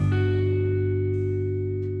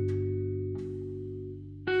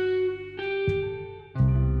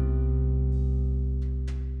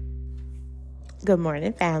Good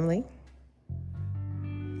morning, family.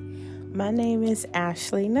 My name is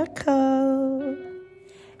Ashley Nicole,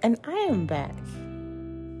 and I am back.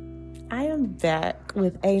 I am back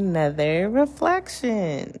with another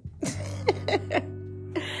reflection.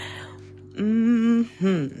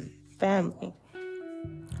 Family.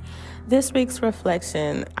 This week's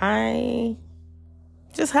reflection, I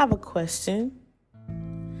just have a question.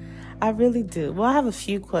 I really do. Well, I have a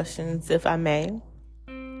few questions, if I may.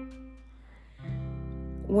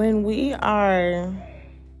 When we're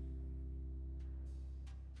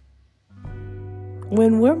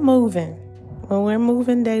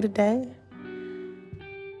moving day to day,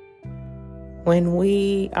 when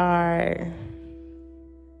we are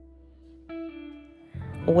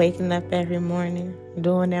waking up every morning,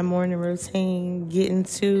 doing that morning routine, getting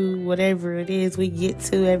to whatever it is we get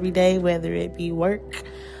to every day, whether it be work,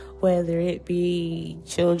 whether it be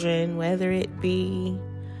children, whether it be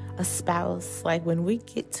a spouse, like when we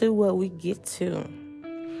get to what we get to,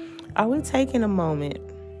 are we taking a moment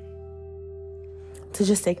to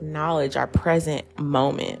just acknowledge our present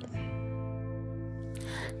moment?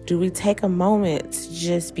 Do we take a moment to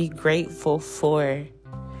just be grateful for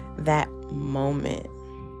that moment?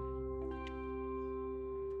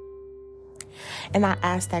 And I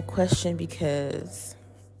ask that question because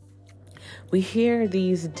we hear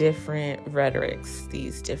these different rhetorics,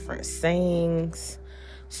 these different sayings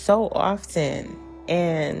so often,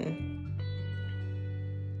 and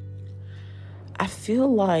I feel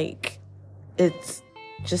like it's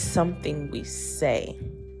just something we say.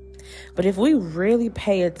 But if we really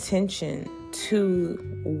pay attention to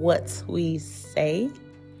what we say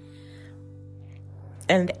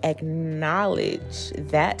and acknowledge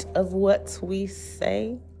that of what we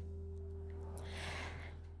say,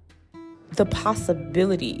 the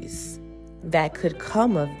possibilities that could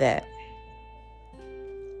come of that.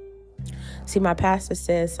 See, my pastor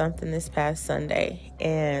said something this past Sunday,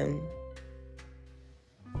 and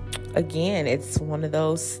again, it's one of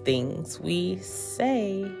those things we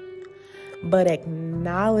say, but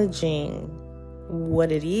acknowledging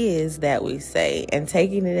what it is that we say and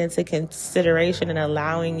taking it into consideration and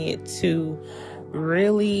allowing it to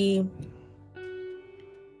really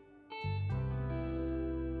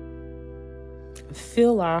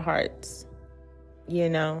fill our hearts.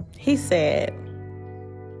 He said,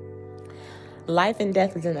 life and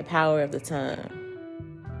death is in the power of the tongue.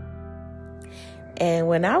 And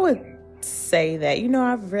when I would say that,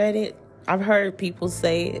 I've read it, I've heard people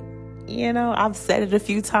say it, I've said it a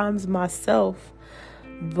few times myself,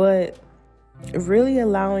 but really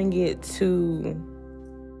allowing it to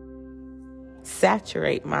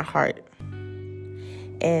saturate my heart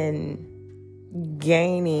and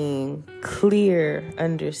gaining clear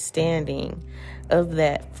understanding of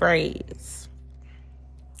that phrase.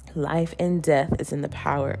 Life and death is in the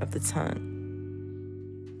power of the tongue.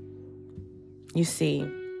 You see,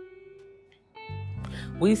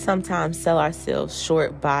 we sometimes sell ourselves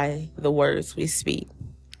short by the words we speak.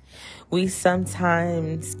 We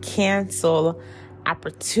sometimes cancel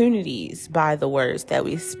opportunities by the words that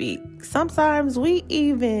we speak. Sometimes we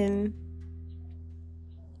even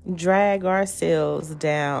drag ourselves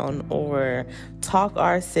down or talk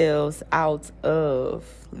ourselves out of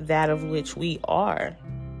that of which we are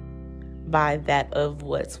by that of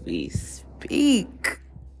what we speak.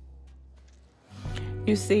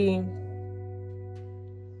 You see,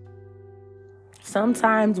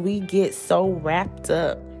 sometimes we get so wrapped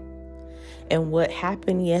up in what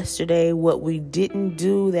happened yesterday, what we didn't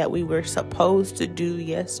do that we were supposed to do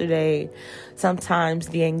yesterday. Sometimes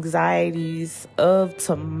the anxieties of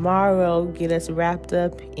tomorrow get us wrapped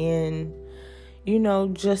up in,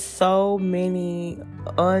 just so many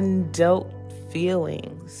undealt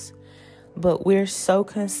feelings. But we're so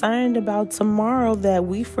concerned about tomorrow that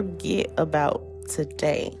we forget about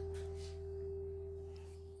today.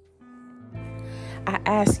 I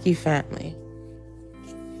ask you, family,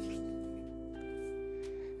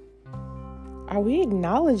 are we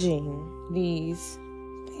acknowledging these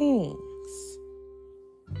things?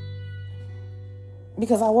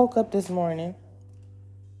 Because I woke up this morning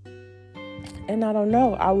and I don't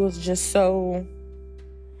know, I was just so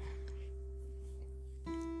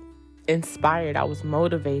inspired. I was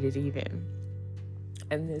motivated even.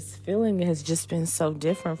 And this feeling has just been so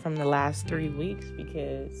different from the last 3 weeks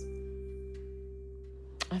because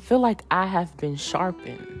I feel like I have been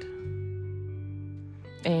sharpened.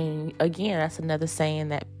 And again, that's another saying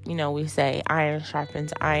that, we say iron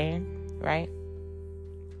sharpens iron, right?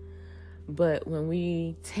 But when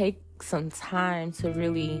we take some time to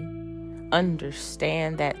really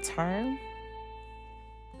understand that term,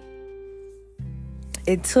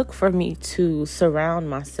 it took for me to surround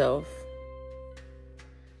myself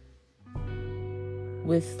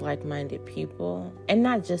with like-minded people, and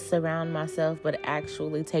not just surround myself, but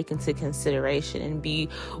actually take into consideration and be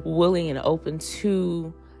willing and open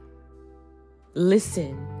to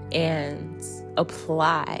listen and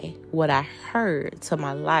apply what I heard to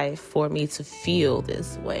my life for me to feel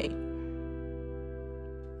this way.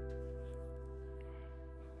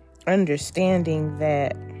 Understanding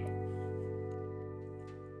that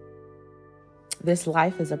this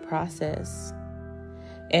life is a process,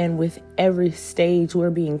 and with every stage we're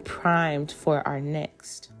being primed for our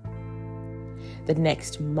next. The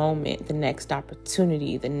next moment, the next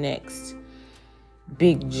opportunity, the next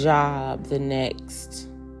big job, the next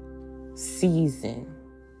season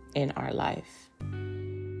in our life.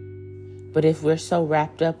 But if we're so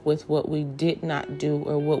wrapped up with what we did not do,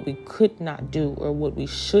 or what we could not do, or what we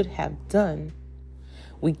should have done,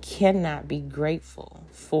 we cannot be grateful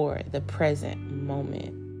for the present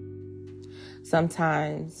moment.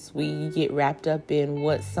 Sometimes we get wrapped up in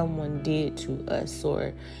what someone did to us,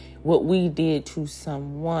 or what we did to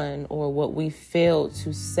someone, or what we failed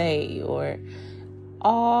to say, or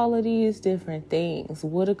all of these different things,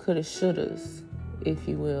 woulda, coulda, shouldas, if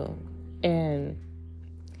you will. And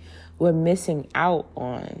we're missing out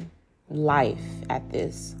on life at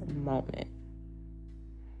this moment.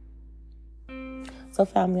 So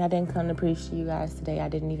family, I didn't come to preach to you guys today. I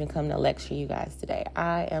didn't even come to lecture you guys today.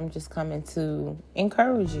 I am just coming to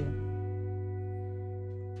encourage you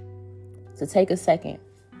to take a second,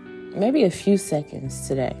 maybe a few seconds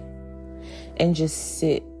today, and just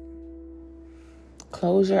sit.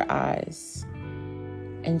 Close your eyes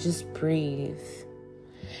and just breathe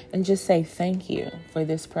and just say thank you for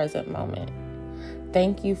this present moment.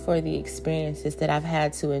 Thank you for the experiences that I've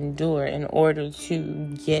had to endure in order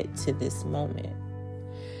to get to this moment.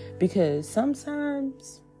 Because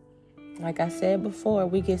sometimes, like I said before,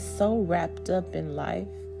 we get so wrapped up in life,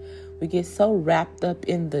 we get so wrapped up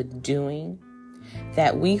in the doing,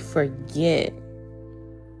 that we forget.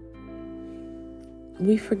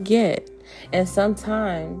 And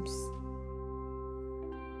sometimes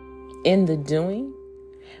in the doing,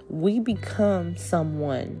 we become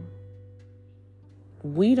someone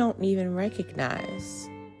we don't even recognize.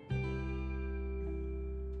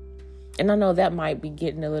 And I know that might be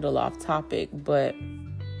getting a little off topic, but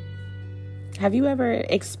have you ever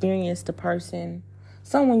experienced a person,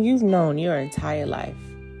 someone you've known your entire life,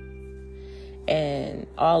 and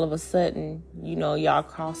all of a sudden, y'all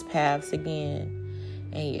cross paths again,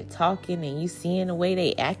 and you're talking, and you seeing the way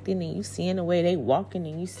they acting, and you seeing the way they walking,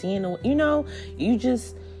 and you seeing the way,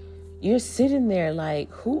 you're sitting there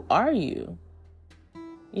like, who are you?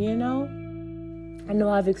 I know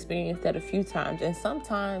I've experienced that a few times, and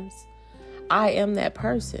sometimes I am that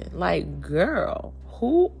person. Like, girl,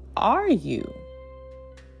 who are you?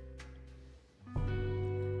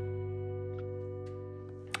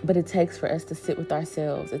 But it takes for us to sit with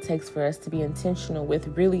ourselves. It takes for us to be intentional with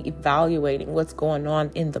really evaluating what's going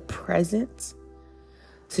on in the present,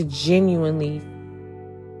 to genuinely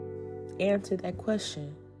answer that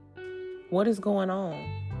question. What is going on?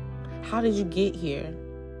 How did you get here?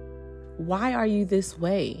 Why are you this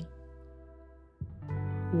way?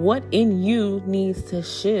 What in you needs to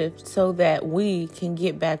shift so that we can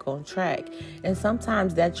get back on track? And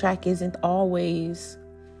sometimes that track isn't always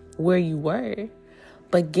where you were,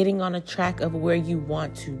 but getting on a track of where you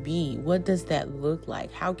want to be. What does that look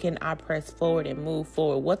like? How can I press forward and move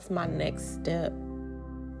forward? What's my next step?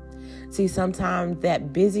 See, sometimes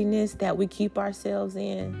that busyness that we keep ourselves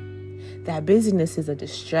in, that busyness is a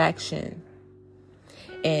distraction.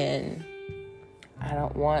 And I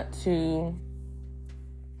don't want to...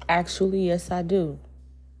 Actually, yes, I do.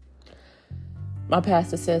 My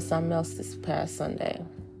pastor said something else this past Sunday.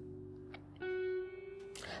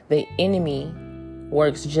 The enemy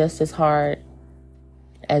works just as hard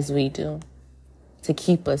as we do to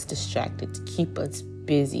keep us distracted, to keep us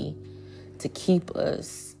busy, to keep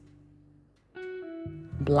us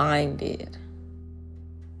blinded.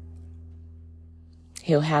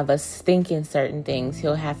 He'll have us thinking certain things.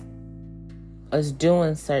 He'll have us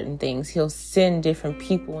doing certain things. He'll send different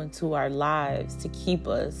people into our lives to keep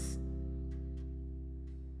us.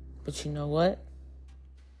 But you know what?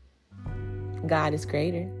 God is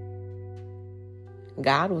greater.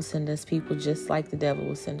 God will send us people just like the devil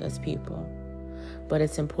will send us people. But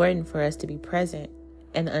it's important for us to be present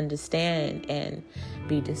and understand and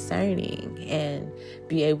be discerning and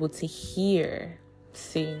be able to hear.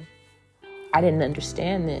 See, I didn't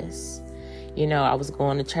understand this. I was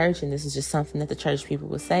going to church, and this is just something that the church people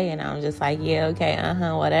would say, and I was just like, yeah, okay,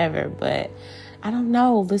 whatever. But I don't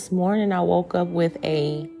know. This morning I woke up with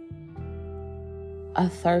a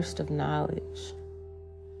thirst of knowledge,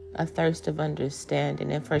 a thirst of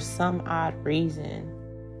understanding. And for some odd reason,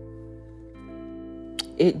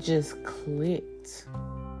 it just clicked.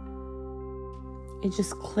 It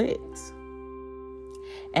just clicked.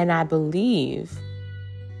 And I believe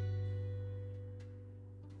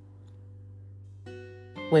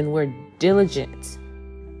when we're diligent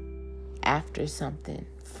after something,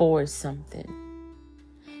 for something,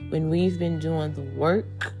 when we've been doing the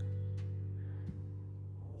work,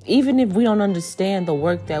 even if we don't understand the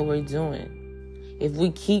work that we're doing, if we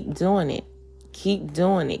keep doing it,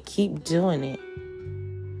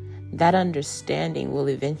 that understanding will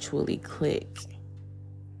eventually click.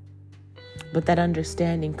 But that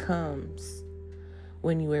understanding comes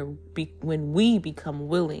when we become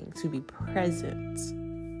willing to be present.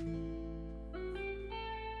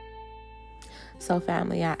 So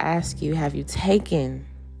family, I ask you, have you taken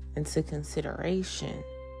into consideration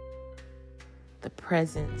the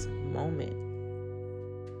present moment?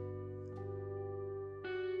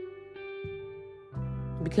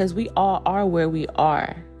 Because we all are where we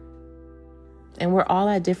are. And we're all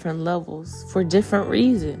at different levels for different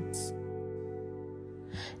reasons.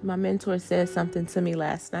 My mentor said something to me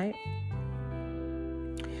last night.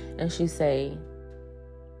 And she said,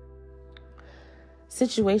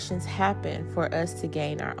 situations happen for us to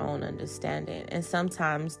gain our own understanding. And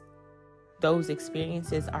sometimes those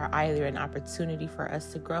experiences are either an opportunity for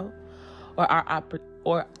us to grow or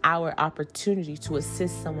our opportunity to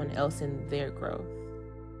assist someone else in their growth.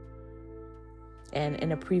 And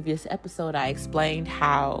in a previous episode, I explained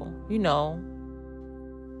how,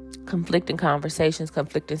 conflicting conversations,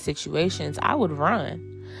 conflicting situations, I would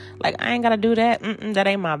run. Like, I ain't got to do that. That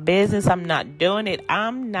ain't my business. I'm not doing it.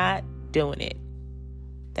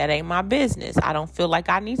 That ain't my business. I don't feel like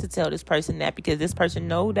I need to tell this person that because this person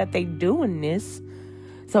know that they doing this.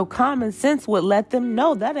 So common sense would let them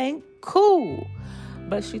know that ain't cool.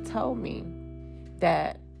 But she told me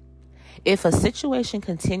that if a situation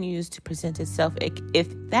continues to present itself, if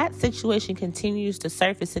that situation continues to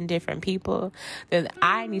surface in different people, then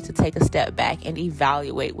I need to take a step back and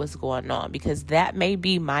evaluate what's going on, because that may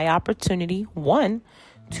be my opportunity, 1,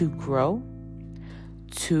 to grow,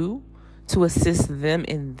 2, to assist them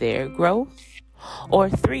in their growth, or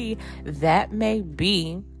 3, that may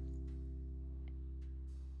be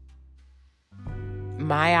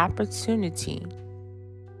my opportunity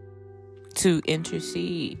to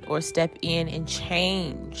intercede or step in and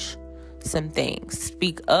change some things,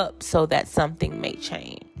 speak up so that something may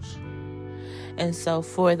change. And so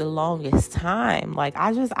for the longest time,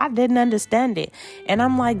 I didn't understand it. And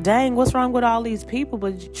I'm like, dang, what's wrong with all these people?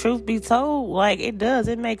 But truth be told,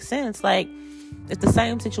 it makes sense. If the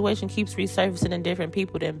same situation keeps resurfacing in different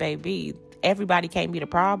people, then baby, everybody can't be the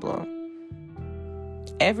problem.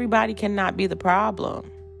 Everybody cannot be the problem.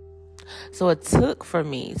 So it took for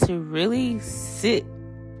me to really sit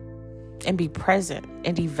and be present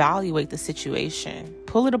and evaluate the situation,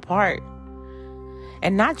 pull it apart.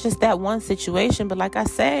 And not just that one situation, but like I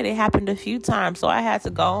said, it happened a few times. So I had to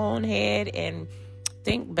go on ahead and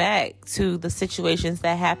think back to the situations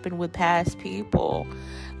that happened with past people.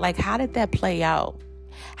 How did that play out?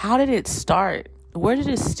 How did it start? Where did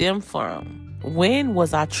it stem from? When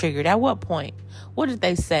was I triggered? At what point? What did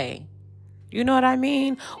they say? You know what I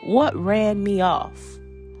mean? What ran me off?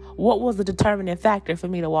 What was the determining factor for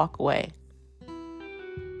me to walk away?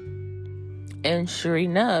 And sure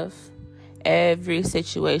enough, every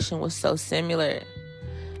situation was so similar.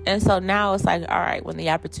 And so now it's like, all right, when the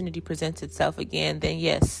opportunity presents itself again, then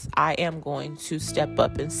yes, I am going to step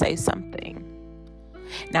up and say something.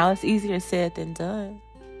 Now it's easier said than done.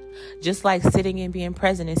 Just like sitting and being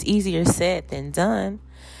present is easier said than done.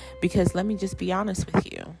 Because let me just be honest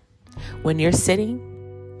with you. When you're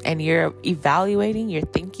sitting and you're evaluating, you're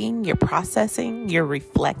thinking, you're processing, you're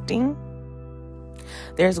reflecting,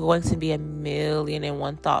 there's going to be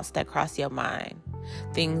 1,000,001 thoughts that cross your mind.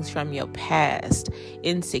 Things from your past,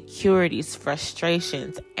 insecurities,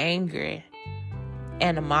 frustrations, anger,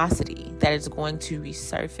 animosity that is going to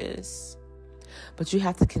resurface. But you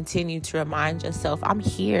have to continue to remind yourself, I'm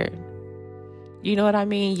here. You know what I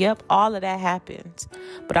mean? Yep, all of that happened.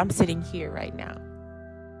 But I'm sitting here right now.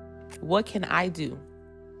 What can I do?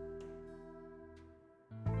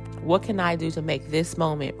 What can I do to make this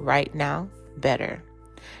moment right now better?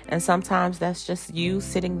 And sometimes that's just you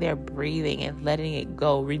sitting there breathing and letting it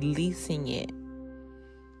go, releasing it.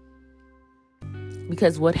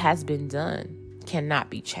 Because what has been done cannot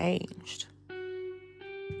be changed.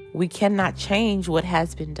 We cannot change what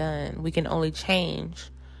has been done. We can only change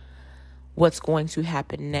what's going to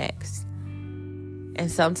happen next.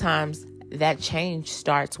 And sometimes that change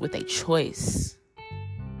starts with a choice.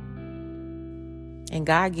 And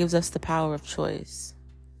God gives us the power of choice.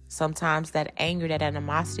 Sometimes that anger, that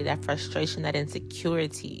animosity, that frustration, that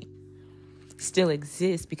insecurity still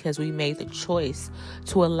exists because we made the choice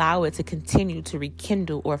to allow it to continue to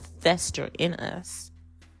rekindle or fester in us.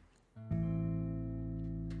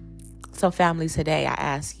 So family, today I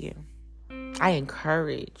ask you, I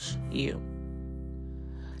encourage you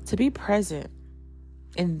to be present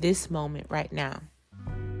in this moment right now.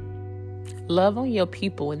 Love on your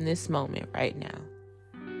people in this moment right now.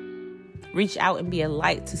 Reach out and be a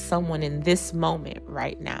light to someone in this moment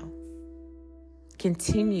right now.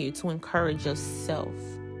 Continue to encourage yourself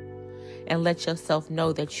and let yourself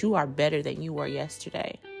know that you are better than you were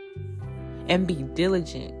yesterday. And be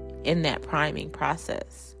diligent in that priming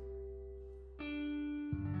process.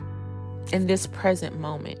 In this present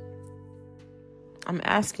moment, I'm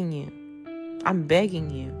asking you, I'm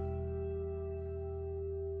begging you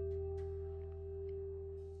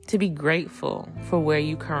to be grateful for where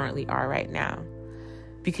you currently are right now,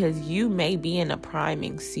 because you may be in a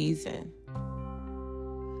priming season.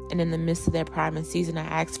 And in the midst of that priming season, I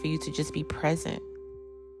ask for you to just be present.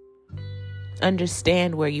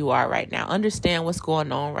 Understand where you are right now. Understand what's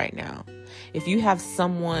going on right now. If you have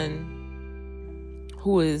someone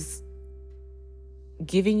who is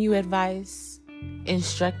giving you advice,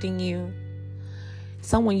 instructing you,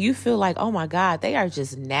 someone you feel like, oh my God, they are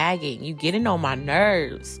just nagging, you getting on my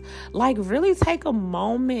nerves. Like, really take a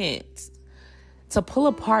moment to pull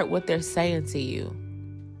apart what they're saying to you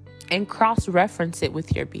and cross-reference it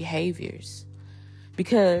with your behaviors.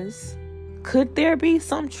 Because could there be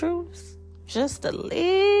some truth? Just a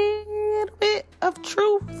little bit of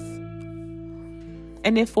truth?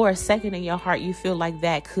 And if for a second in your heart you feel like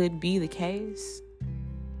that could be the case,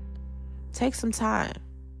 take some time.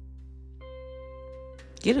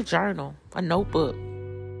 Get a journal, a notebook.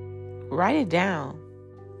 Write it down.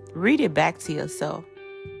 Read it back to yourself.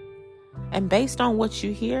 And based on what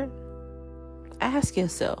you hear, ask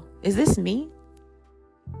yourself, is this me?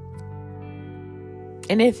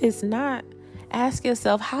 And if it's not, ask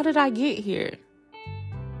yourself, how did I get here?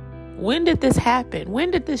 When did this happen?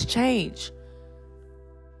 When did this change?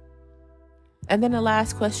 And then the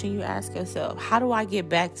last question you ask yourself, how do I get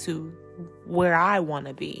back to where I want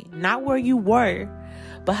to be? Not where you were,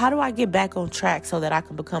 but how do I get back on track so that I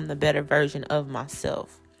can become the better version of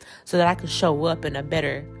myself? So that I can show up in a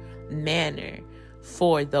better manner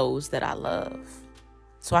for those that I love.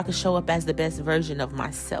 So I can show up as the best version of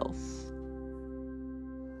myself.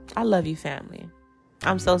 I love you, family.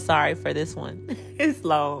 I'm so sorry for this one. It's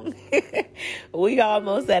long. We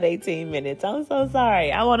almost at 18 minutes. I'm so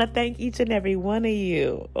sorry. I want to thank each and every one of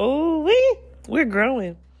you. Oh, we're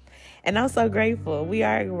growing. And I'm so grateful. We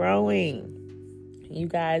are growing. You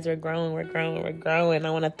guys are growing. We're growing.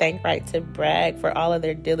 I want to thank Right to Brag for all of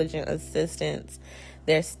their diligent assistants,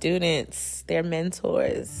 their students, their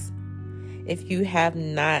mentors. If you have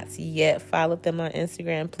not yet followed them on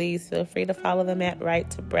Instagram, please feel free to follow them at Right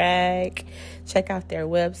to Brag. Check out their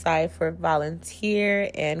website for volunteer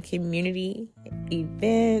and community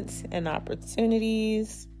events and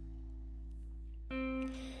opportunities.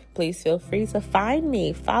 Please feel free to find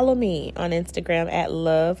me. Follow me on Instagram at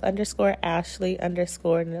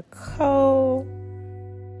love_Ashley_Nicole.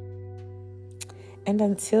 And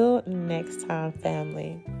until next time,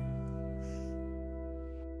 family.